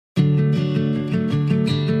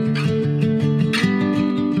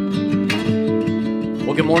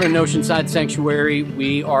Well, good morning, Oceanside Sanctuary.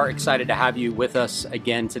 We are excited to have you with us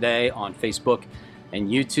again today on Facebook and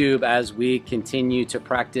YouTube as we continue to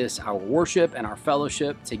practice our worship and our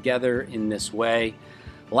fellowship together in this way.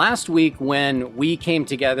 Last week, when we came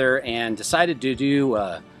together and decided to do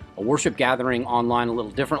a worship gathering online a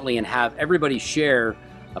little differently and have everybody share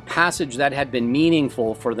a passage that had been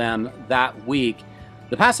meaningful for them that week,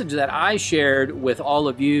 the passage that I shared with all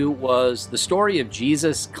of you was the story of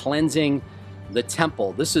Jesus cleansing the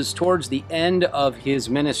temple. This is towards the end of his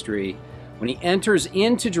ministry. When he enters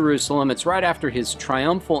into Jerusalem, it's right after his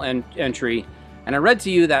triumphal entry. And I read to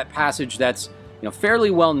you that passage that's fairly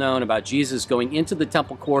well known about Jesus going into the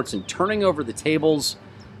temple courts and turning over the tables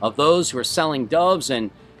of those who are selling doves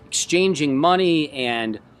and exchanging money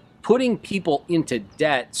and putting people into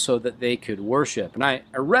debt so that they could worship. And I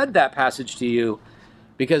read that passage to you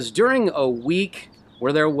because during a week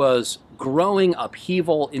where there was growing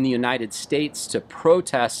upheaval in the United States to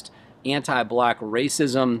protest anti-black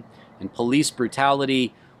racism and police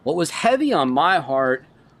brutality, what was heavy on my heart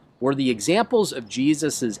were the examples of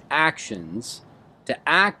Jesus's actions to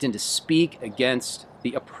act and to speak against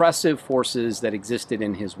the oppressive forces that existed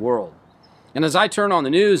in his world. And as I turn on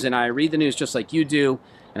the news and I read the news just like you do,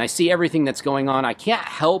 and I see everything that's going on, I can't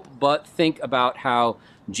help but think about how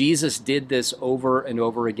Jesus did this over and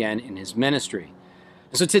over again in his ministry.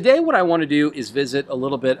 So today what I want to do is visit a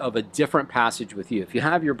little bit of a different passage with you. If you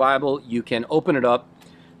have your Bible, you can open it up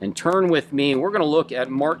and turn with me. We're going to look at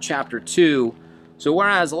Mark chapter 2. So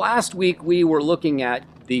whereas last week we were looking at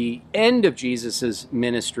the end of Jesus'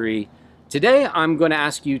 ministry, today I'm going to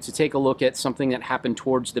ask you to take a look at something that happened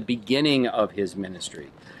towards the beginning of his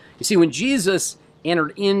ministry. You see, when Jesus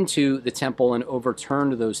entered into the temple and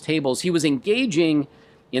overturned those tables, he was engaging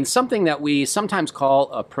in something that we sometimes call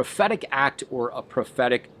a prophetic act or a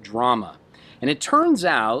prophetic drama. And it turns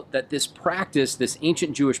out that this practice, this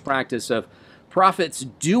ancient Jewish practice of prophets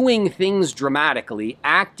doing things dramatically,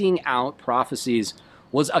 acting out prophecies,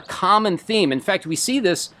 was a common theme. In fact, we see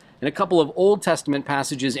this in a couple of Old Testament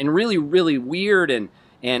passages in really, really weird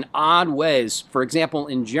and odd ways. For example,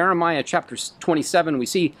 in Jeremiah chapter 27, we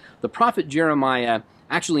see the prophet Jeremiah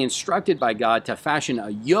actually instructed by God to fashion a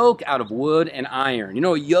yoke out of wood and iron.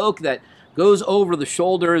 A yoke that goes over the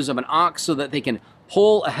shoulders of an ox so that they can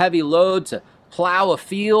pull a heavy load to plow a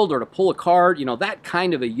field or to pull a cart, that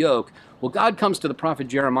kind of a yoke. Well, God comes to the prophet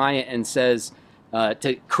Jeremiah and says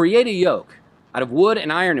to create a yoke out of wood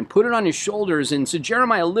and iron and put it on his shoulders. And so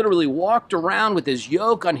Jeremiah literally walked around with his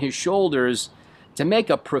yoke on his shoulders to make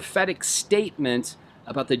a prophetic statement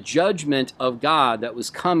about the judgment of God that was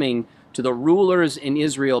coming to the rulers in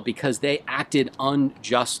Israel because they acted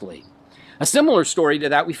unjustly. A similar story to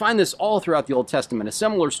that, we find this all throughout the Old Testament. A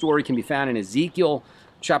similar story can be found in Ezekiel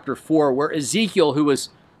chapter 4, where Ezekiel, who was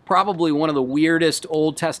probably one of the weirdest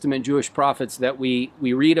Old Testament Jewish prophets that we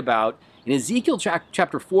read about, in Ezekiel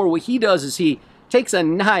chapter 4, what he does is he takes a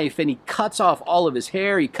knife and he cuts off all of his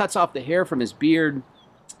hair. He cuts off the hair from his beard.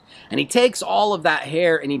 And he takes all of that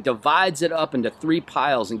hair and he divides it up into 3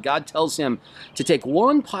 piles. And God tells him to take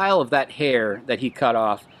one pile of that hair that he cut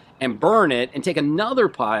off and burn it, and take another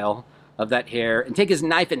pile of that hair and take his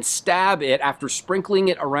knife and stab it after sprinkling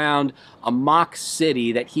it around a mock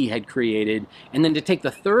city that he had created. And then to take the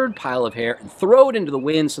 3rd pile of hair and throw it into the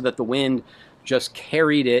wind so that the wind just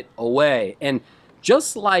carried it away. And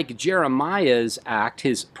just like Jeremiah's act,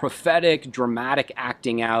 his prophetic, dramatic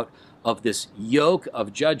acting out of this yoke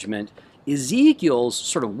of judgment, Ezekiel's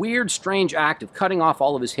sort of weird, strange act of cutting off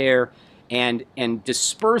all of his hair and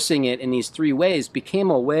dispersing it in these 3 ways became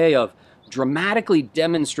a way of dramatically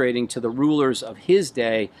demonstrating to the rulers of his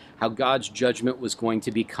day how God's judgment was going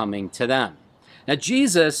to be coming to them. Now,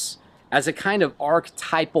 Jesus, as a kind of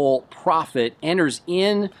archetypal prophet, enters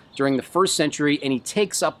in during the 1st century, and he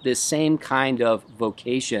takes up this same kind of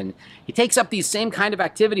vocation. He takes up these same kind of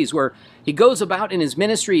activities where he goes about in his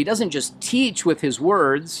ministry. He doesn't just teach with his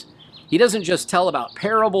words. He doesn't just tell about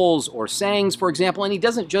parables or sayings, for example, and he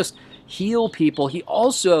doesn't just heal people. He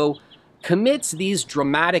also commits these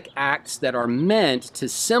dramatic acts that are meant to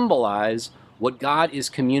symbolize what God is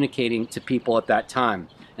communicating to people at that time.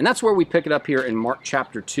 And that's where we pick it up here in Mark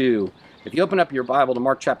chapter 2. If you open up your Bible to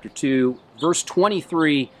Mark chapter 2, verse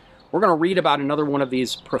 23, we're going to read about another one of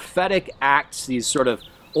these prophetic acts, these sort of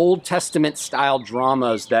Old Testament style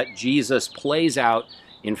dramas that Jesus plays out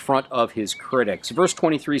in front of his critics. Verse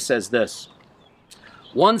 23 says this: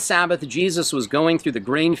 "One Sabbath, Jesus was going through the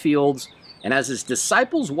grain fields, and as his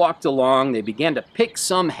disciples walked along, they began to pick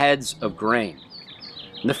some heads of grain.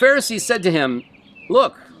 And the Pharisees said to him,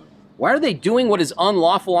 'Look, why are they doing what is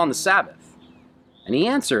unlawful on the Sabbath?' And he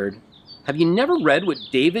answered, Have you never read what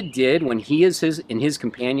David did when he and his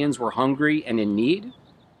companions were hungry and in need?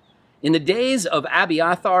 In the days of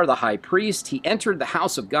Abiathar the high priest, he entered the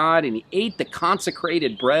house of God and he ate the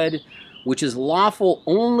consecrated bread, which is lawful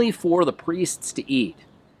only for the priests to eat.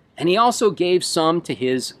 And he also gave some to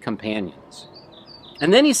his companions.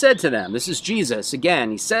 And then he said to them, this is Jesus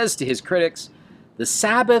again, he says to his critics, the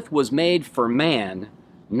Sabbath was made for man,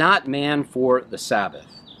 not man for the Sabbath.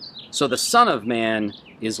 So the Son of Man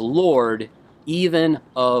is Lord even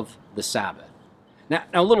of the Sabbath. Now,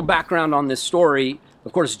 a little background on this story.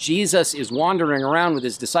 Of course, Jesus is wandering around with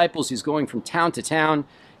his disciples. He's going from town to town.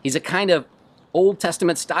 He's a kind of Old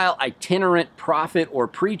Testament style itinerant prophet or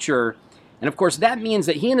preacher. And of course, that means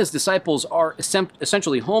that he and his disciples are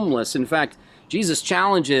essentially homeless. In fact, Jesus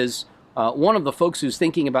challenges one of the folks who's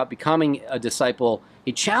thinking about becoming a disciple.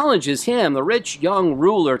 He challenges him, the rich young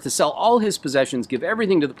ruler, to sell all his possessions, give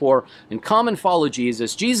everything to the poor, and come and follow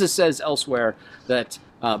Jesus. Jesus says elsewhere that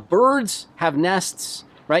birds have nests,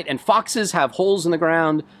 right? And foxes have holes in the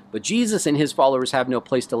ground, but Jesus and his followers have no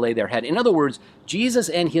place to lay their head. In other words, Jesus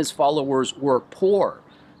and his followers were poor.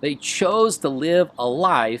 They chose to live a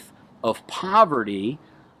life of poverty,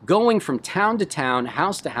 going from town to town,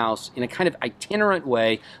 house to house, in a kind of itinerant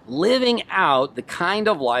way, living out the kind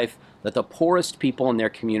of life that the poorest people in their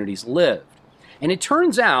communities lived. And it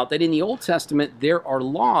turns out that in the Old Testament, there are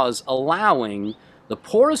laws allowing the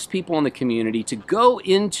poorest people in the community to go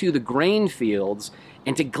into the grain fields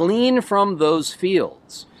and to glean from those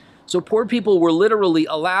fields. So poor people were literally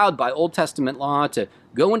allowed by Old Testament law to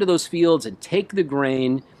go into those fields and take the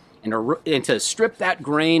grain and to strip that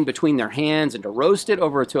grain between their hands and to roast it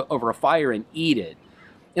over a fire and eat it.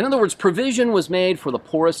 In other words, provision was made for the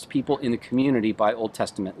poorest people in the community by Old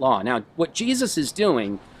Testament law. Now, what Jesus is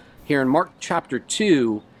doing here in Mark chapter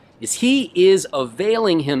 2 is he is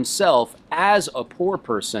availing himself as a poor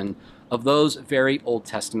person of those very Old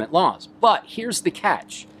Testament laws. But here's the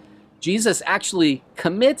catch. Jesus actually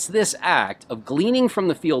commits this act of gleaning from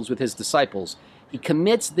the fields with his disciples. He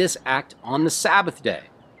commits this act on the Sabbath day.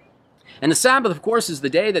 And the Sabbath, of course, is the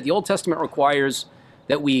day that the Old Testament requires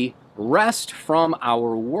that we rest from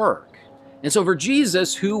our work. And so for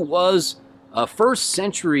Jesus, who was a first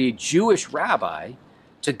century Jewish rabbi,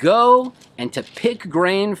 to go and to pick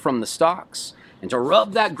grain from the stalks and to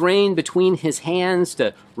rub that grain between his hands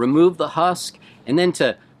to remove the husk, and then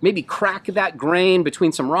to maybe crack that grain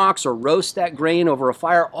between some rocks or roast that grain over a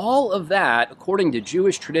fire, all of that, according to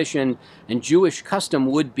Jewish tradition and Jewish custom,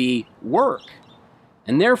 would be work.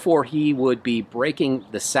 And therefore, he would be breaking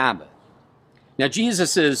the Sabbath. Now,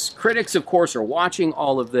 Jesus' critics, of course, are watching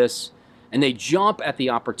all of this, and they jump at the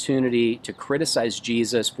opportunity to criticize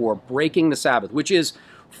Jesus for breaking the Sabbath, which is,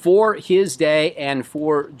 for his day and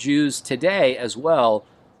for Jews today as well,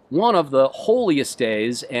 one of the holiest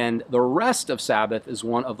days, and the rest of Sabbath is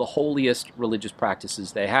one of the holiest religious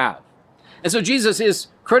practices they have. And so Jesus is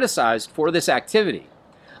criticized for this activity.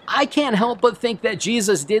 I can't help but think that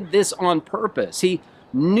Jesus did this on purpose. He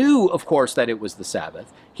knew, of course, that it was the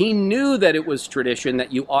Sabbath. He knew that it was tradition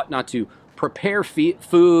that you ought not to prepare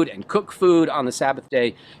food and cook food on the Sabbath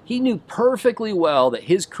day. He knew perfectly well that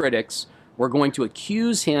his critics were going to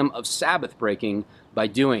accuse him of Sabbath breaking by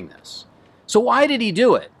doing this. So why did he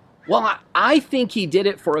do it? Well, I think he did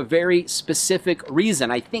it for a very specific reason.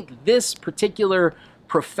 I think this particular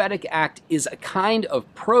prophetic act is a kind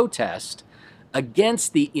of protest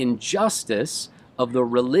against the injustice of the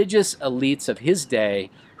religious elites of his day,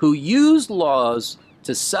 who used laws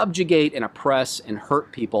to subjugate and oppress and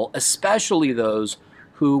hurt people, especially those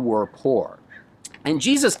who were poor. And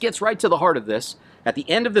Jesus gets right to the heart of this at the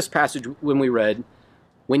end of this passage when we read,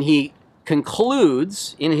 when he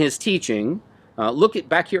concludes in his teaching. Look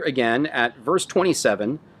back here again at verse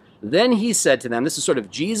 27. Then he said to them, this is sort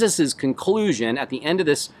of Jesus' conclusion at the end of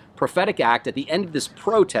this prophetic act, at the end of this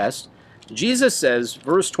protest. Jesus says,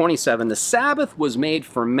 verse 27, the Sabbath was made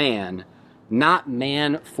for man, not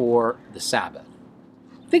man for the Sabbath.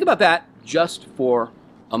 Think about that just for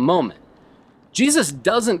a moment. Jesus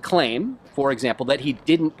doesn't claim, for example, that he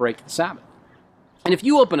didn't break the Sabbath. And if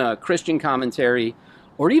you open a Christian commentary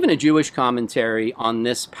or even a Jewish commentary on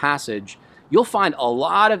this passage, you'll find a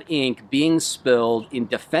lot of ink being spilled in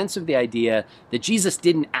defense of the idea that Jesus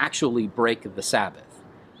didn't actually break the Sabbath.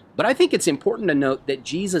 But I think it's important to note that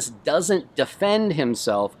Jesus doesn't defend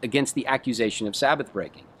himself against the accusation of Sabbath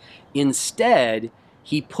breaking. Instead,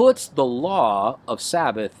 he puts the law of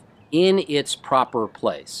Sabbath in its proper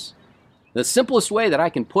place. The simplest way that I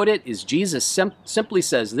can put it is Jesus simply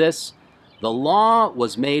says this: the law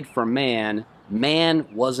was made for man, man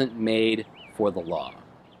wasn't made for the law.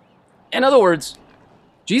 In other words,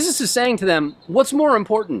 Jesus is saying to them, what's more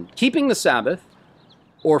important, keeping the Sabbath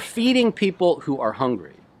or feeding people who are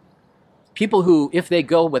hungry? People who, if they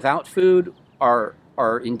go without food, are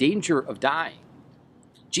in danger of dying.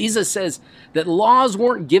 Jesus says that laws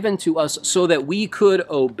weren't given to us so that we could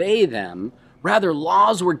obey them. Rather,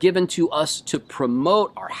 laws were given to us to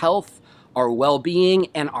promote our health, our well-being,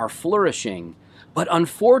 and our flourishing. But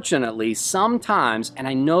unfortunately, sometimes, and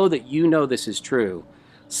I know that you know this is true,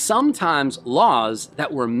 sometimes laws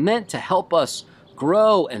that were meant to help us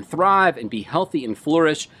grow and thrive and be healthy and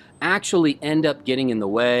flourish actually end up getting in the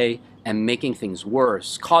way and making things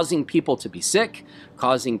worse, causing people to be sick,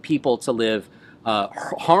 causing people to live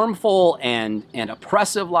harmful and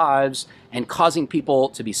oppressive lives, and causing people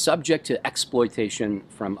to be subject to exploitation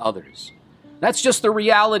from others. That's just the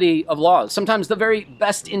reality of laws. Sometimes the very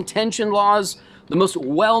best intentioned laws, the most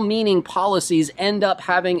well-meaning policies end up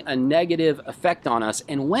having a negative effect on us.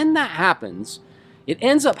 And when that happens, it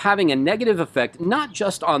ends up having a negative effect not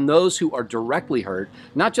just on those who are directly hurt,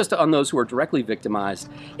 not just on those who are directly victimized.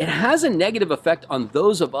 It has a negative effect on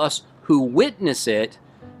those of us who witness it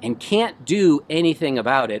and can't do anything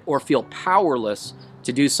about it or feel powerless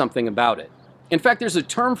to do something about it. In fact, there's a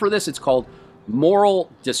term for this. It's called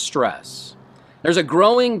moral distress. There's a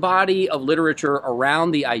growing body of literature around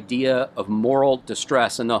the idea of moral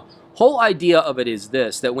distress. And the whole idea of it is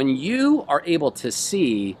this, that when you are able to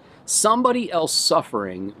see somebody else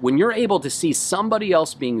suffering, when you're able to see somebody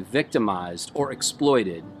else being victimized or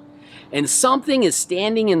exploited, and something is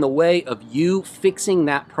standing in the way of you fixing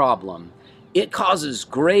that problem, it causes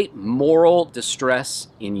great moral distress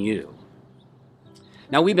in you.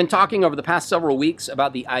 Now, we've been talking over the past several weeks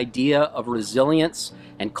about the idea of resilience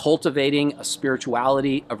and cultivating a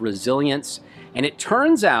spirituality of resilience. And it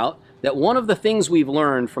turns out that one of the things we've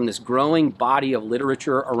learned from this growing body of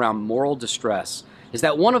literature around moral distress is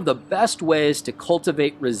that one of the best ways to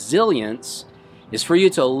cultivate resilience is for you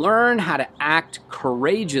to learn how to act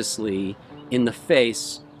courageously in the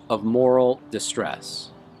face of moral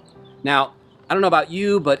distress. Now, I don't know about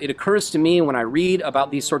you, but it occurs to me when I read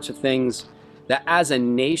about these sorts of things that as a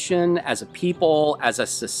nation, as a people, as a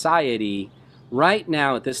society, right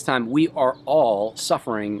now at this time, we are all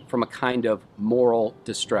suffering from a kind of moral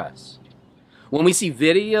distress. When we see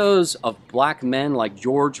videos of black men like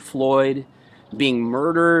George Floyd being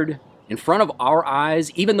murdered in front of our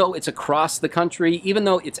eyes, even though it's across the country, even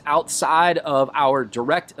though it's outside of our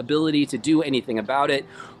direct ability to do anything about it,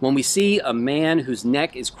 when we see a man whose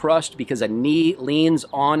neck is crushed because a knee leans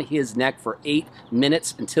on his neck for 8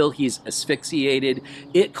 minutes until he's asphyxiated,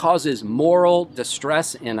 it causes moral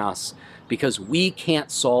distress in us because we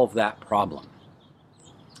can't solve that problem.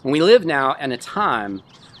 And we live now in a time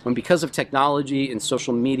when, because of technology and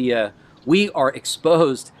social media, we are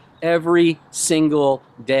exposed every single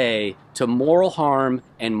day to moral harm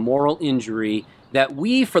and moral injury that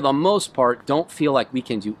we, for the most part, don't feel like we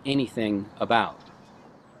can do anything about.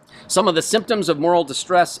 Some of the symptoms of moral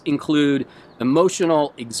distress include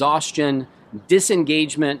emotional exhaustion,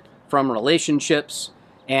 disengagement from relationships,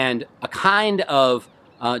 and a kind of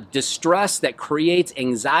distress that creates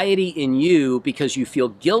anxiety in you because you feel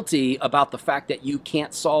guilty about the fact that you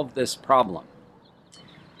can't solve this problem.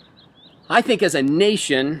 I think as a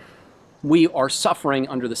nation, we are suffering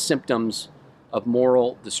under the symptoms of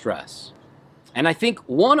moral distress. And I think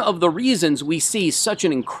one of the reasons we see such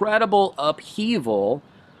an incredible upheaval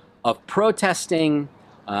of protesting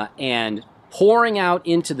and pouring out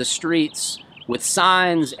into the streets with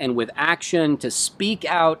signs and with action to speak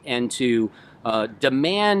out and to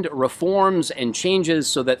demand reforms and changes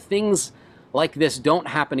so that things like this don't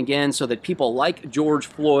happen again, so that people like George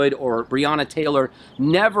Floyd or Breonna Taylor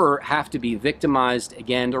never have to be victimized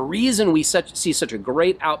again. The reason we see such a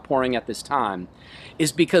great outpouring at this time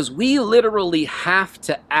is because we literally have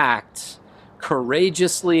to act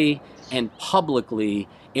courageously and publicly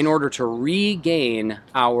in order to regain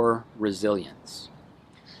our resilience.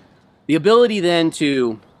 The ability then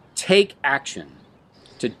to take action,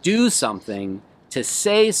 to do something, to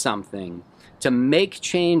say something, to make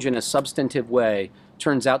change in a substantive way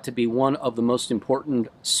turns out to be one of the most important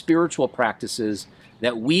spiritual practices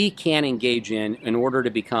that we can engage in order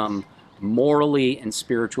to become morally and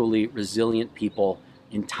spiritually resilient people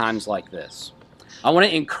in times like this. I want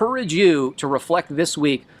to encourage you to reflect this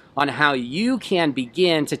week on how you can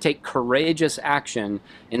begin to take courageous action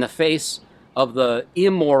in the face of the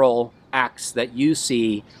immoral acts that you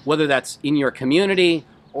see, whether that's in your community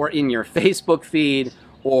or in your Facebook feed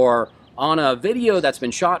or on a video that's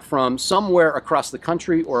been shot from somewhere across the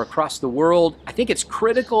country or across the world. I think it's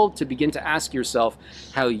critical to begin to ask yourself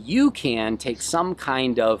how you can take some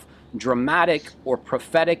kind of dramatic or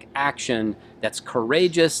prophetic action that's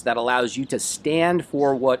courageous, that allows you to stand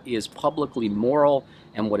for what is publicly moral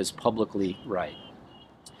and what is publicly right.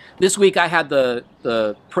 This week I had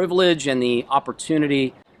the privilege and the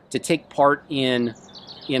opportunity to take part in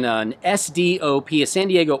an SDOP, a San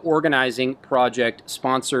Diego Organizing Project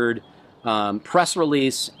sponsored press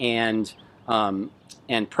release and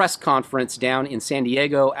press conference down in San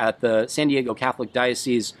Diego at the San Diego Catholic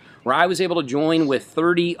Diocese, where I was able to join with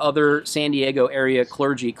 30 other San Diego area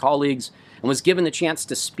clergy colleagues and was given the chance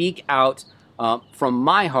to speak out from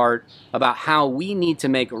my heart about how we need to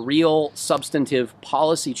make real substantive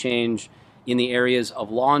policy change in the areas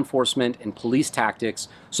of law enforcement and police tactics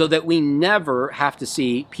so that we never have to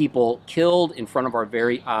see people killed in front of our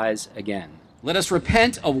very eyes again. Let us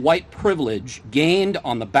repent of white privilege gained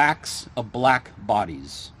on the backs of black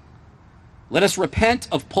bodies. Let us repent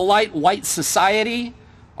of polite white society,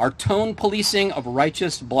 our tone policing of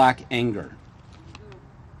righteous black anger.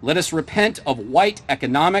 Let us repent of white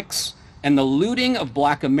economics and the looting of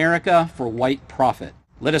black America for white profit.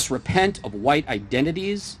 Let us repent of white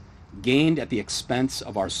identities gained at the expense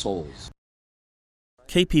of our souls.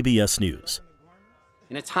 KPBS News.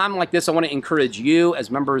 In a time like this, I want to encourage you as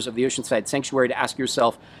members of the Oceanside Sanctuary to ask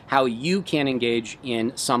yourself how you can engage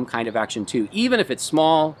in some kind of action too, even if it's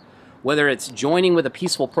small, whether it's joining with a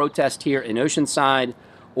peaceful protest here in Oceanside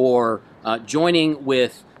or joining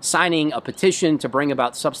with signing a petition to bring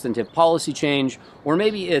about substantive policy change, or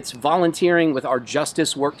maybe it's volunteering with our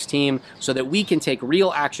Justice Works team so that we can take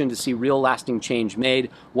real action to see real lasting change made.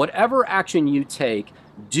 Whatever action you take,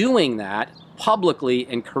 doing that publicly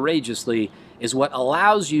and courageously is what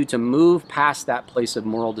allows you to move past that place of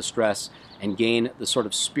moral distress and gain the sort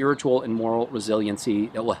of spiritual and moral resiliency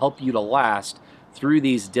that will help you to last through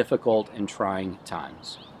these difficult and trying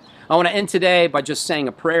times. I want to end today by just saying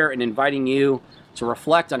a prayer and inviting you to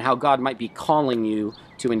reflect on how God might be calling you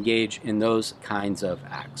to engage in those kinds of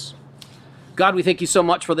acts. God, we thank you so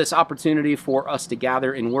much for this opportunity for us to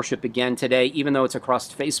gather in worship again today, even though it's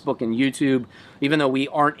across Facebook and YouTube, even though we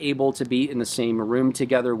aren't able to be in the same room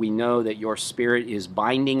together. We know that your Spirit is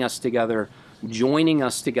binding us together, joining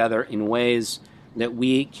us together in ways that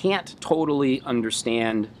we can't totally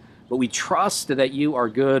understand, but we trust that you are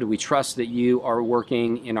good. We trust that you are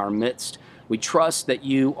working in our midst. We trust that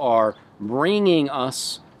you are bringing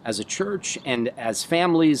us as a church and as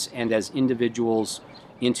families and as individuals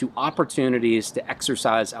into opportunities to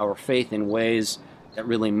exercise our faith in ways that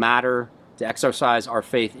really matter, to exercise our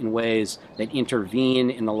faith in ways that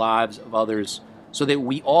intervene in the lives of others, so that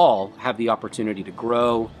we all have the opportunity to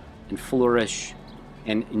grow and flourish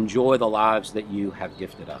and enjoy the lives that you have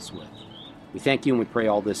gifted us with. We thank you and we pray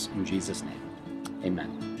all this in Jesus' name.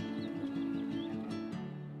 Amen.